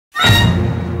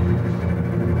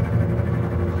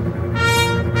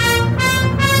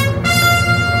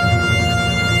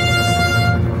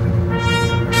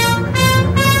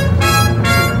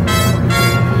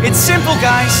It's simple,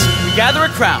 guys. We gather a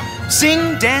crowd.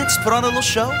 Sing, dance, put on a little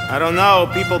show. I don't know.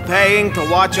 People paying to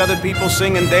watch other people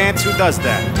sing and dance? Who does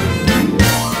that?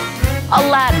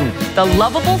 Aladdin, the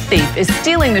lovable thief, is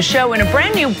stealing the show in a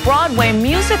brand new Broadway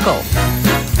musical.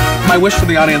 My wish for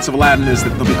the audience of Aladdin is that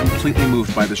they'll be completely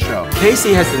moved by the show.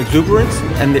 Casey has an exuberance,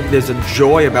 and there's a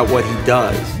joy about what he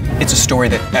does. It's a story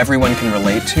that everyone can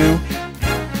relate to.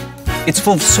 It's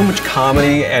full of so much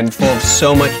comedy and full of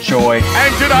so much joy.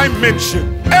 And did I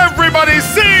mention, everybody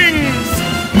sings!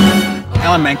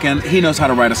 Alan Menken, he knows how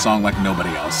to write a song like nobody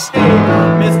else.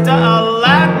 Mr.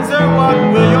 Aladdin, sir, what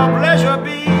will your pleasure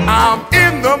be? I'm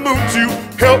in the mood to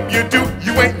help you do.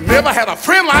 You ain't never had a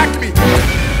friend like me.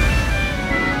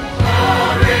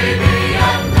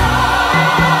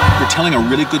 You're telling a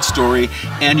really good story,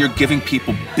 and you're giving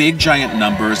people big, giant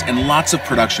numbers and lots of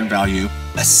production value.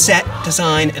 A set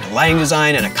design and a lighting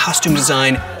design and a costume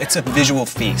design, it's a visual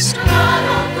feast.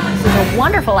 This is a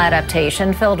wonderful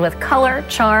adaptation filled with color,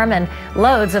 charm, and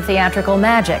loads of theatrical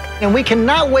magic. And we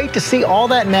cannot wait to see all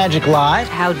that magic live.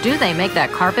 How do they make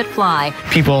that carpet fly?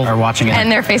 People are watching it.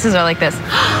 And their faces are like this.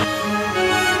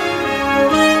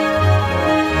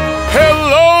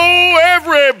 Hello,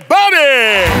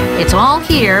 everybody! It's all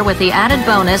here with the added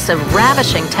bonus of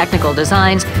ravishing technical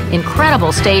designs,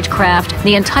 incredible stagecraft.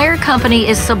 The entire company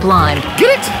is sublime.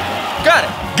 Get it? Got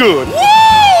it. Good. Woo!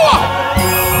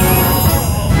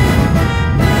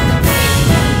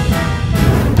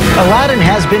 Aladdin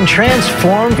has been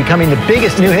transformed, becoming the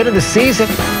biggest new hit of the season.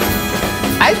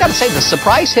 I've got to say, the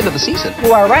surprise hit of the season.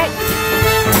 You are right.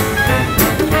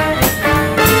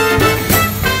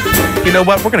 You know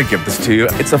what? We're going to give this to you.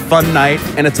 It's a fun night,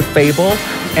 and it's a fable,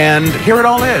 and here it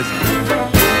all is.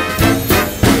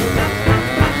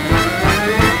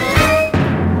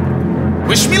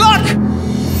 Wish me luck.